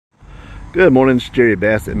Good morning, it's Jerry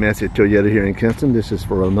Bass at Massey Toyota here in Kinston. This is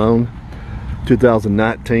for Ramon,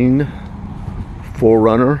 2019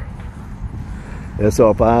 4Runner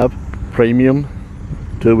SR5 Premium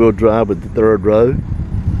 2-wheel drive with the third row,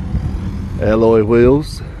 alloy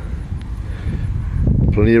wheels,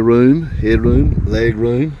 plenty of room, headroom, leg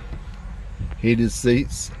room, heated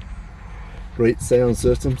seats, great sound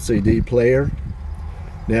system, CD player,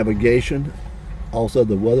 navigation, also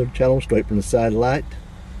the weather channel straight from the side light,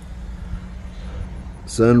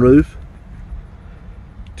 sunroof,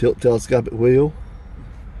 tilt telescopic wheel,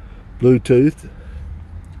 Bluetooth,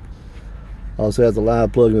 also has a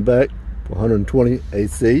live plug in the back for 120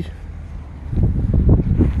 AC,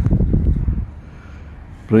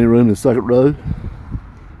 plenty of room in the second row,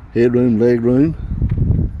 headroom, leg room,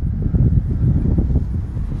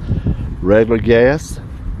 regular gas,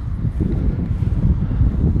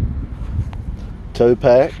 tow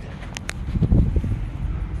pack,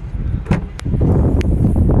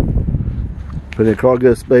 plenty of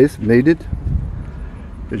cargo space if needed.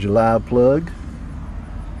 Here's your live plug,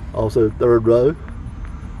 also third row,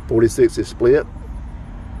 40/60 split,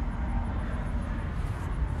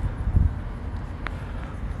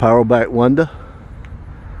 power back window,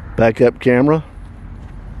 backup camera,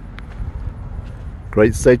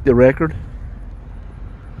 great safety record,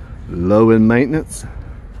 low in maintenance,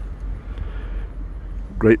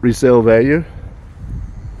 great resale value,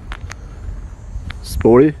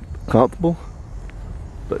 sporty, comfortable,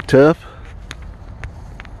 but tough,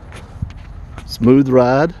 smooth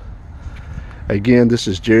ride. Again, this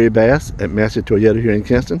is Jerry Bass at Massey Toyota here in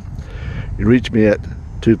Kinston. You reach me at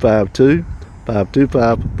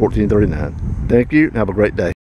 252-525-1439. Thank you and have a great day.